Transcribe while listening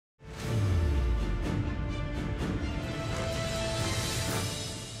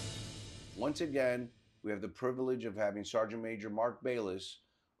once again, we have the privilege of having Sergeant Major Mark Baylis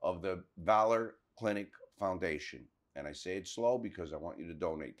of the VALOR Clinic Foundation. And I say it slow because I want you to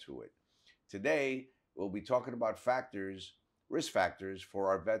donate to it. Today, we'll be talking about risk factors for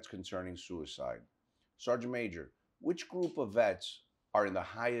our vets concerning suicide. Sergeant Major, which group of vets are in the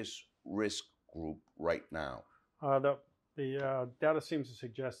highest risk group right now? The data seems to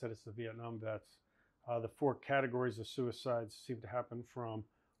suggest that it's the Vietnam vets. The four categories of suicides seem to happen from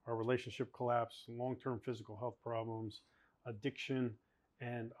our relationship collapse, long-term physical health problems, addiction,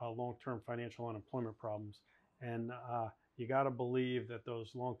 and long-term financial unemployment problems. And you got to believe that those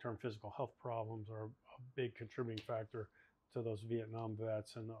long-term physical health problems are a big contributing factor to those Vietnam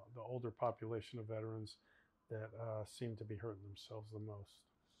vets and the older population of veterans that seem to be hurting themselves the most.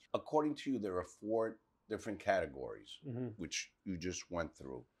 According to you, there are four different categories, which you just went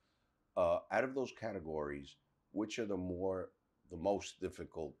through. Out of those categories, which are the most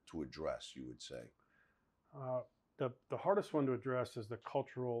difficult to address, you would say? The hardest one to address is the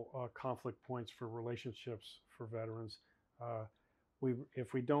cultural conflict points for relationships for veterans.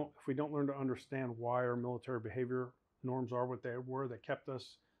 If we don't learn to understand why our military behavior norms are what they were, that kept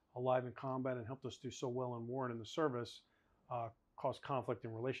us alive in combat and helped us do so well in war and in the service, cause conflict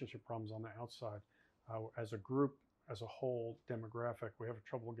and relationship problems on the outside. As a group, as a whole demographic, we have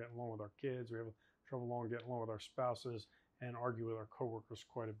trouble getting along with our kids, we have trouble getting along with our spouses, and argue with our coworkers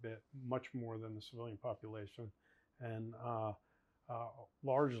quite a bit, much more than the civilian population. And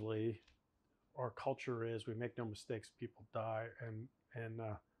largely, our culture is we make no mistakes, people die, and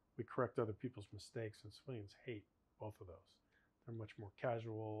we correct other people's mistakes, and civilians hate both of those. They're much more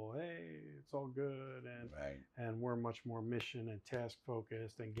casual, hey, it's all good, and we're much more mission and task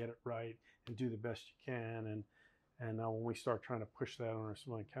focused and get it right and do the best you can. And when we start trying to push that on our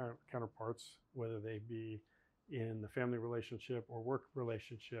civilian counterparts, whether they be in the family relationship or work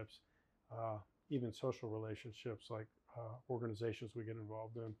relationships, even social relationships like organizations we get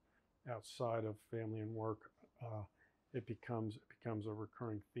involved in outside of family and work, it becomes a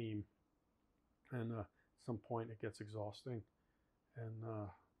recurring theme. And at some point it gets exhausting. And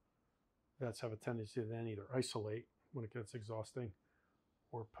vets have a tendency to then either isolate when it gets exhausting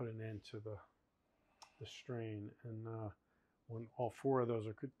or put an end to the strain. And when all four of those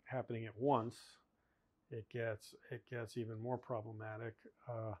are happening at once, it gets even more problematic.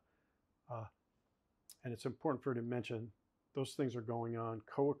 And it's important for you to mention those things are going on,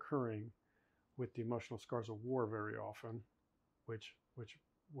 co-occurring with the emotional scars of war very often, which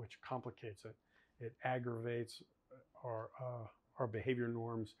complicates it. It aggravates our behavior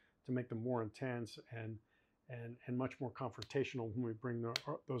norms to make them more intense and much more confrontational when we bring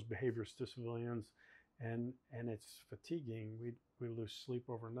those behaviors to civilians. And it's fatiguing. We lose sleep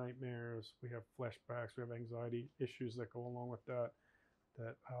over nightmares. We have flashbacks. We have anxiety issues that go along with that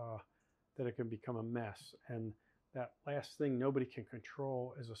it can become a mess. And that last thing nobody can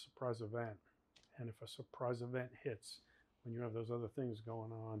control is a surprise event. And if a surprise event hits when you have those other things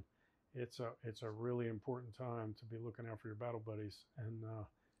going on, it's a really important time to be looking out for your battle buddies and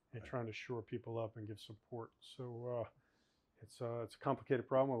trying to shore people up and give support. So it's a complicated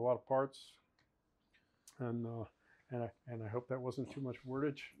problem with a lot of parts. And I hope that wasn't too much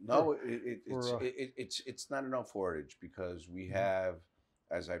wordage. No, it's not enough wordage because we have,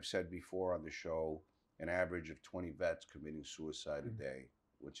 as I've said before on the show, an average of 20 vets committing suicide a day,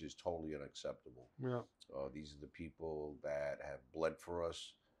 which is totally unacceptable. Yeah. These are the people that have bled for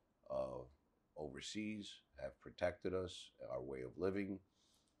us overseas, have protected us, our way of living,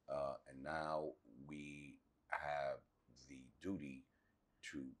 and now we have the duty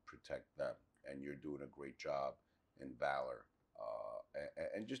to protect them. And you're doing a great job in VALOR.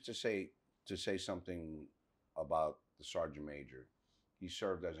 And just to say something about the Sergeant Major, he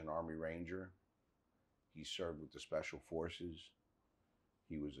served as an Army Ranger. He served with the Special Forces.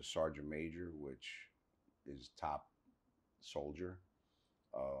 He was a Sergeant Major, which is top soldier.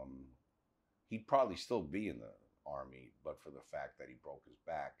 He'd probably still be in the Army, but for the fact that he broke his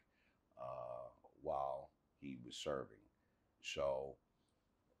back while he was serving. So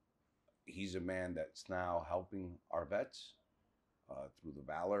he's a man that's now helping our vets through the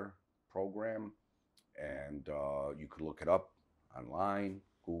VALOR program. And you could look it up online,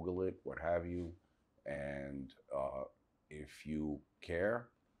 Google it, what have you. And if you care,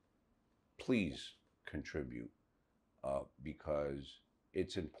 please contribute because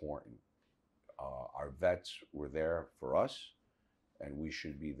it's important. Our vets were there for us, and we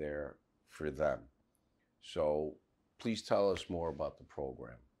should be there for them. So please tell us more about the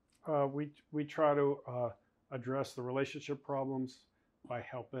program. We try to address the relationship problems by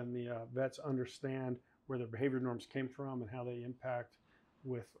helping the vets understand where their behavior norms came from and how they impact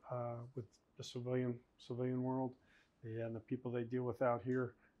with the civilian world, and the people they deal with out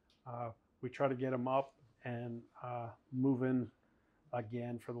here. We try to get them up and moving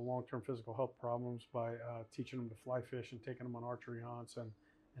again for the long-term physical health problems by teaching them to fly fish and taking them on archery hunts and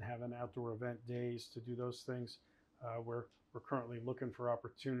having outdoor event days to do those things. We're currently looking for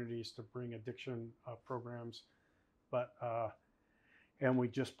opportunities to bring addiction programs, but and we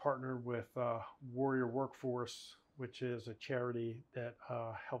just partnered with Warrior Workforce, which is a charity that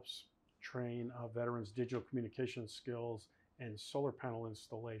helps train veterans digital communication skills and solar panel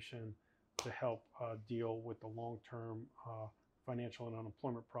installation to help deal with the long-term financial and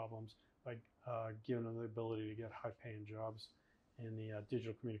unemployment problems by giving them the ability to get high-paying jobs in the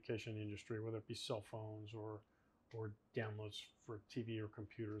digital communication industry, whether it be cell phones or downloads for TV or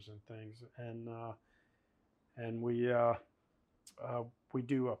computers and things. And we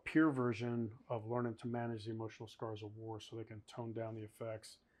do a peer version of learning to manage the emotional scars of war, so they can tone down the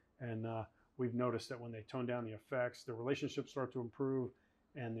effects. And we've noticed that when they tone down the effects, their relationships start to improve,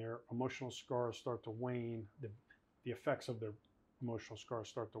 and their emotional scars start to wane. The effects of their emotional scars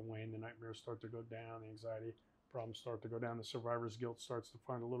start to wane. The nightmares start to go down. The anxiety problems start to go down. The survivor's guilt starts to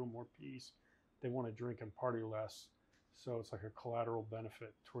find a little more peace. They want to drink and party less. So it's like a collateral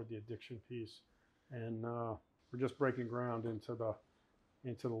benefit toward the addiction piece. And we're just breaking ground into the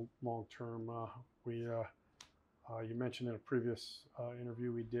long term. You mentioned in a previous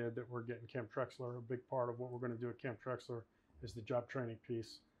interview we did that we're getting Camp Trexler. A big part of what we're going to do at Camp Trexler is the job training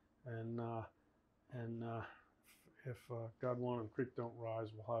piece. And if God willing and creek don't rise,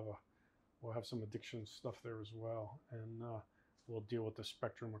 we'll have some addiction stuff there as well. And we'll deal with the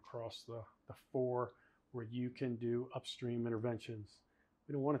spectrum across the four, where you can do upstream interventions.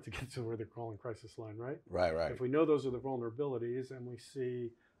 We don't want it to get to where they're calling crisis line, right? Right. If we know those are the vulnerabilities, and we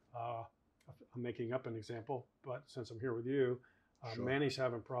see, I'm making up an example, but since I'm here with you, Sure. Manny's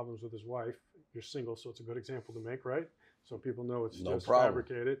having problems with his wife. You're single, so it's a good example to make, right? So people know it's No just problem.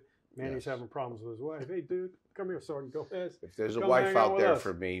 fabricated. Manny's Yes. having problems with his wife. Hey, dude, come here, Sergeant Gomez. If there's a Come wife hang out out with there us.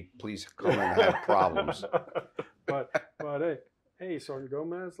 for me, please come and have problems. but hey, Sergeant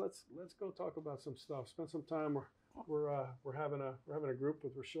Gomez, let's go talk about some stuff. Spend some time. We're having a group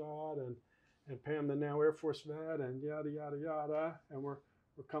with Rashad and Pam, the now Air Force vet, and yada yada yada, and we're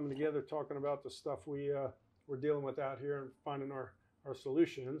coming together talking about the stuff we're dealing with out here and finding our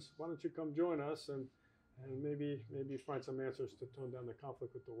solutions. Why don't you come join us and maybe find some answers to tone down the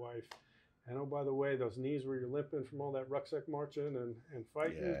conflict with the wife. And oh, by the way, those knees where you're limping from all that rucksack marching and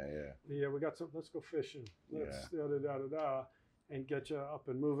fighting. Yeah, we got something. Let's go fishing. Let's and get you up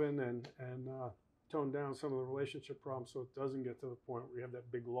and moving and tone down some of the relationship problems, so it doesn't get to the point where you have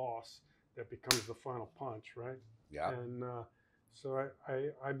that big loss that becomes the final punch, right? Yeah. And so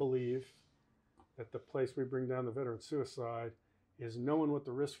I believe that the place we bring down the veteran suicide is knowing what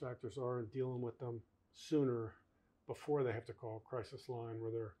the risk factors are and dealing with them sooner, before they have to call a crisis line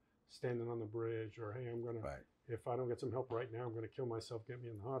where they're standing on the bridge, or hey, if I don't get some help right now, I'm gonna kill myself, get me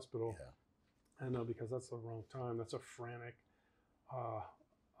in the hospital. Yeah. I know, because that's the wrong time. That's a frantic.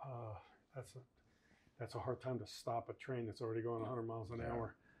 That's a hard time to stop a train that's already going 100 miles an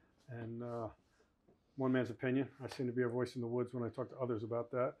hour. And one man's opinion. I seem to be a voice in the woods when I talk to others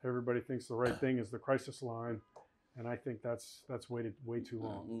about that. Everybody thinks the right thing is the crisis line, and I think that's waited way too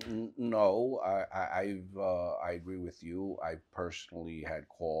long. No, I agree with you. I personally had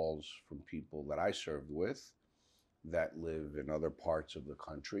calls from people that I served with that live in other parts of the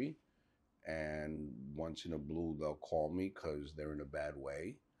country, and once in a blue they'll call me because they're in a bad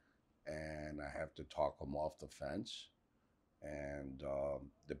way, and I have to talk them off the fence. And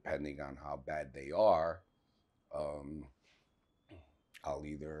depending on how bad they are, I'll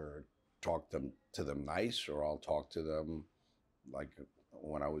either talk to them nice, or I'll talk to them like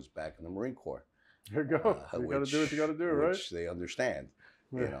when I was back in the Marine Corps. There you go. You got to do what you got to do, right? Which they understand,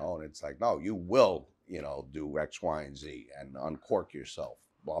 you know, and it's like, no, you will, do X, Y, and Z and uncork yourself,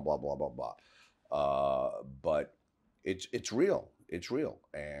 blah, blah, blah, blah, blah. But it's real. It's real.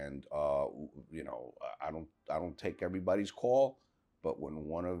 And, I don't take everybody's call, but when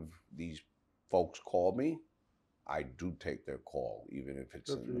one of these folks call me, I do take their call, even if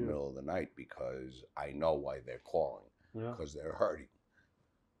it's in the middle of the night, because I know why they're calling, because they're hurting.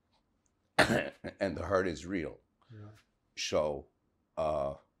 And the hurt is real. Yeah. So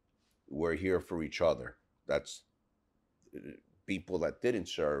we're here for each other. That's people that didn't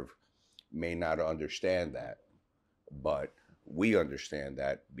serve may not understand that, but we understand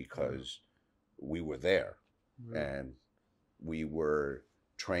that because we were there, and we were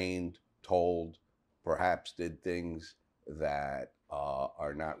trained, told, perhaps did things that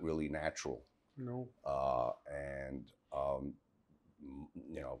are not really natural. No.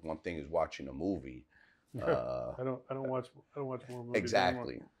 you know, one thing is watching a movie. I don't watch more movies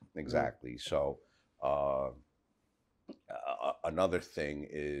Exactly, anymore. exactly. So another thing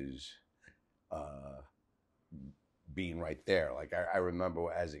is being right there. Like I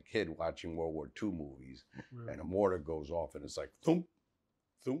remember as a kid watching World War II movies, Yeah. and a mortar goes off, and it's like thump,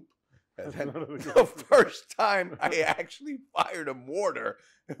 thump. And That's then another the good- first time I actually fired a mortar,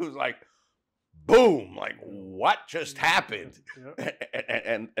 it was like boom! Like what just happened? Yeah.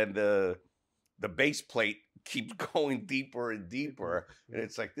 And the base plate keeps going deeper and deeper, and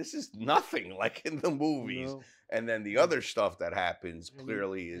it's like this is nothing like in the movies. No. And then the other stuff that happens And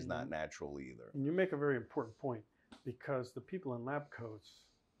clearly is and not natural either. And you make a very important point, because the people in lab coats,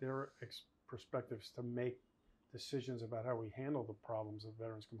 their perspectives to make decisions about how we handle the problems that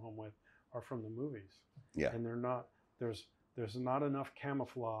veterans come home with are from the movies. Yeah. And they're not, there's not enough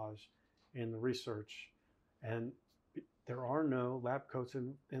camouflage in the research, and there are no lab coats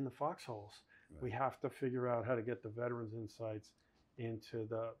in the foxholes. Right. We have to figure out how to get the veterans' insights into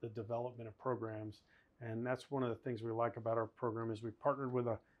the development of programs. And that's one of the things we like about our program is we partnered with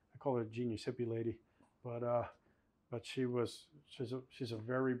I call her a genius hippie lady, but she's a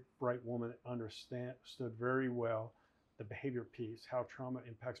very bright woman, understood very well the behavior piece, how trauma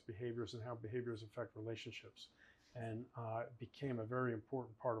impacts behaviors and how behaviors affect relationships, and it became a very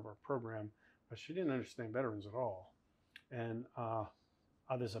important part of our program. But she didn't understand veterans at all, and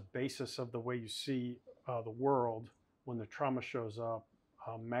there's a basis of the way you see the world when the trauma shows up,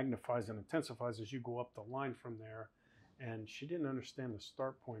 magnifies and intensifies as you go up the line from there. And she didn't understand the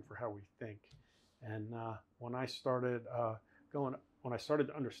start point for how we think. And when I started to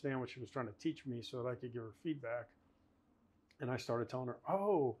understand what she was trying to teach me so that I could give her feedback, and I started telling her,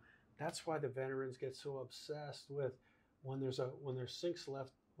 oh, that's why the veterans get so obsessed with when there's sinks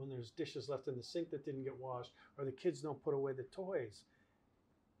left, when there's dishes left in the sink that didn't get washed, or the kids don't put away the toys.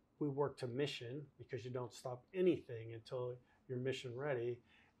 We work to mission, because you don't stop anything until you're mission ready,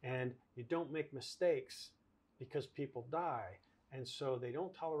 and you don't make mistakes because people die. And so they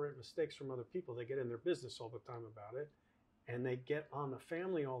don't tolerate mistakes from other people. They get in their business all the time about it, and they get on the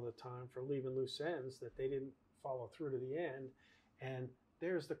family all the time for leaving loose ends that they didn't follow through to the end. And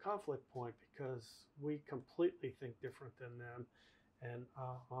there's the conflict point, because we completely think different than them. And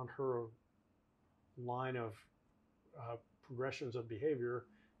on her line of progressions of behavior,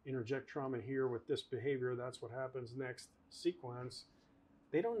 interject trauma here with this behavior, that's what happens next sequence.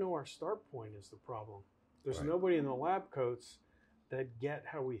 They don't know our start point is the problem. There's Right. nobody in the lab coats that get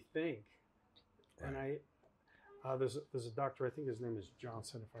how we think. Right. And there's a doctor, I think his name is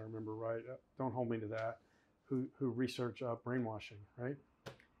Johnson, if I remember right. Don't hold me to that. Who research brainwashing, right?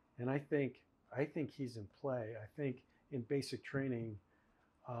 And I think he's in play. I think in basic training,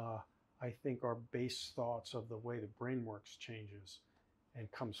 I think our base thoughts of the way the brain works changes and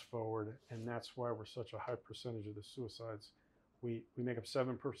comes forward, and that's why we're such a high percentage of the suicides. We make up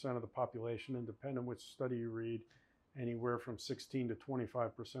 7% of the population, and depending on which study you read, anywhere from 16 to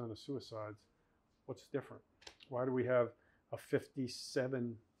 25% of the suicides. What's different? Why do we have a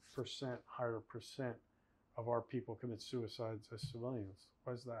 57% higher percent of our people commit suicides as civilians?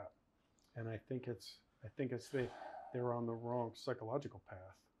 Why is that? And I think it's they're on the wrong psychological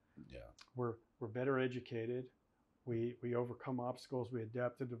path. Yeah. We're better educated. We overcome obstacles. We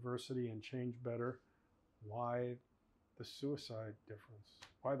adapt to diversity and change better. Why the suicide difference?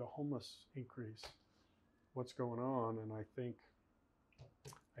 Why the homeless increase? What's going on? And I think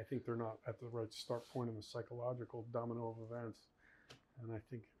they're not at the right start point in the psychological domino of events. And I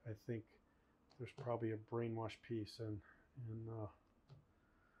think there's probably a brainwash piece, and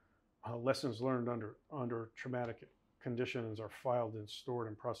lessons learned under traumatic conditions are filed and stored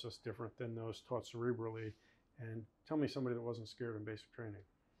and processed different than those taught cerebrally. And tell me somebody that wasn't scared in basic training.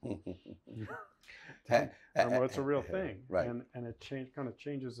 It's a real thing, right? And it kind of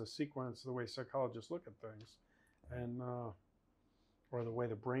changes the sequence, the way psychologists look at things, and or the way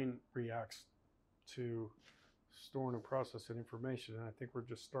the brain reacts to storing and processing information. And I think we're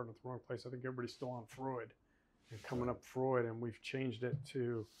just starting at the wrong place. I think everybody's still on Freud and coming up Freud, and we've changed it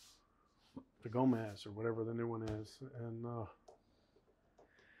to the Gomez or whatever the new one is. And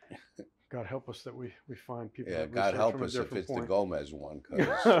God help us that we find people. Yeah, that God help from a us if different it's point. the Gomez one,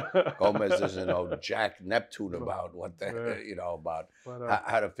 because Gomez doesn't know Jack Neptune about what the about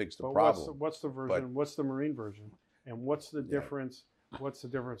how to fix the problem. What's the version? What's the Marine version? And what's the difference? What's the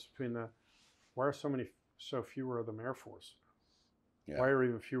difference between why are so fewer of them Air Force? Yeah. Why are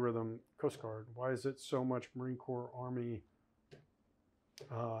even fewer of them Coast Guard? Why is it so much Marine Corps, Army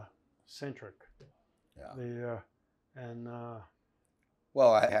centric? Yeah. And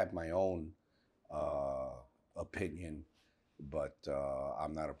well, I have my own opinion. but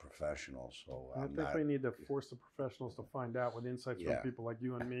I'm not a professional, so I I'm think not. we need to force the professionals to find out with insights from Yeah. people like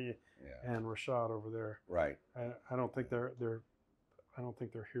you and me Yeah. and Rashad over there. Right. I don't think they're I don't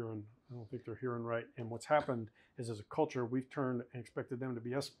think they're hearing right. And what's happened is, as a culture, we've turned and expected them to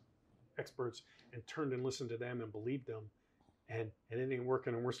be experts, and turned and listened to them and believed them, and it ain't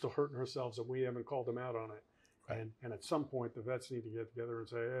working, and we're still hurting ourselves, and we haven't called them out on it. Right. And at some point, the vets need to get together and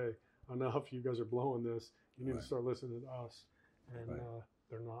say, hey, enough, you guys are blowing this. You need Right. to start listening to us. And Right.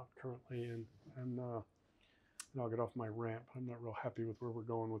 they're not currently. And I'll get off my rant. I'm not real happy with where we're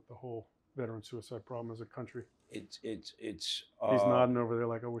going with the whole veteran suicide problem as a country. It's He's nodding over there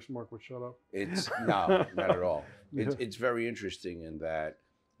like, I wish Mark would shut up. It's no, not at all. Yeah. It's very interesting in that,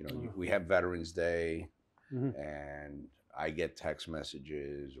 you know, Yeah. we have Veterans Day, Mhm. and I get text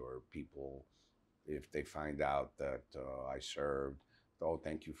messages or people, if they find out that I served, oh,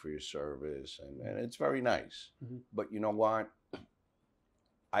 thank you for your service, and it's very nice. Mhm. But you know what?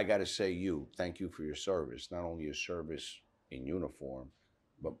 I got to say, thank you for your service. Not only your service in uniform,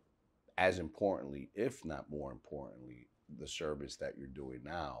 but as importantly, if not more importantly, the service that you're doing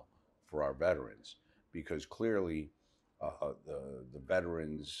now for our veterans, because clearly the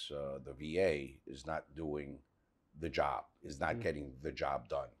veterans, the VA is not doing the job, is not getting the job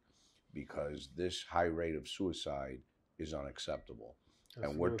done, because this high rate of suicide is unacceptable.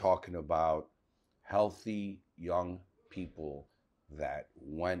 And we're talking about healthy young people that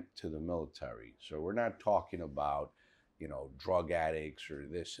went to the military. So we're not talking about, you know, drug addicts or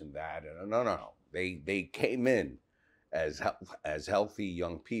this and that. No. They came in as healthy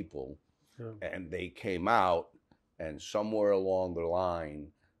young people, and they came out, and somewhere along the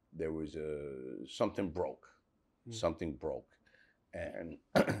line there was something broke. Something broke, and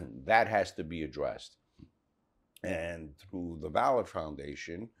that has to be addressed. And through the VALOR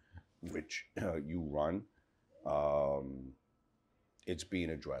Foundation, which you run, it's being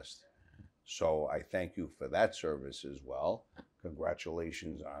addressed. So I thank you for that service as well.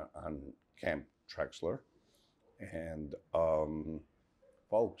 Congratulations on Camp Trexler. And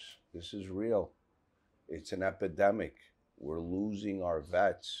folks, this is real. It's an epidemic. We're losing our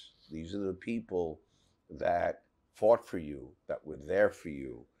vets. These are the people that fought for you, that were there for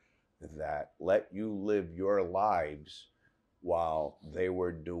you, that let you live your lives while they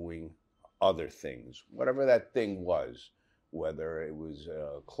were doing other things, whatever that thing was, whether it was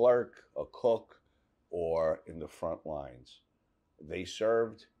a clerk, a cook, or in the front lines. They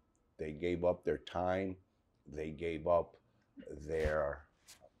served, they gave up their time, they gave up their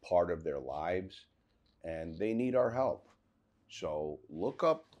part of their lives, and they need our help. So look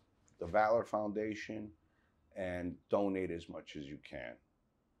up the VALOR Foundation and donate as much as you can.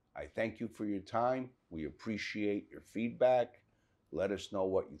 I thank you for your time. We appreciate your feedback. Let us know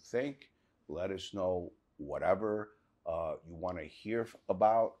what you think. Let us know whatever you want to hear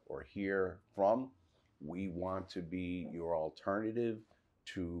about or hear from. We want to be your alternative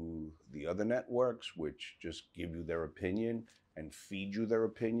to the other networks, which just give you their opinion and feed you their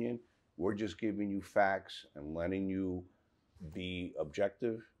opinion. We're just giving you facts and letting you be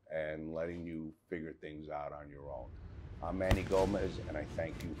objective and letting you figure things out on your own. I'm Manny Gomez, and I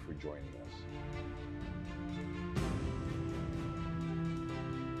thank you for joining us.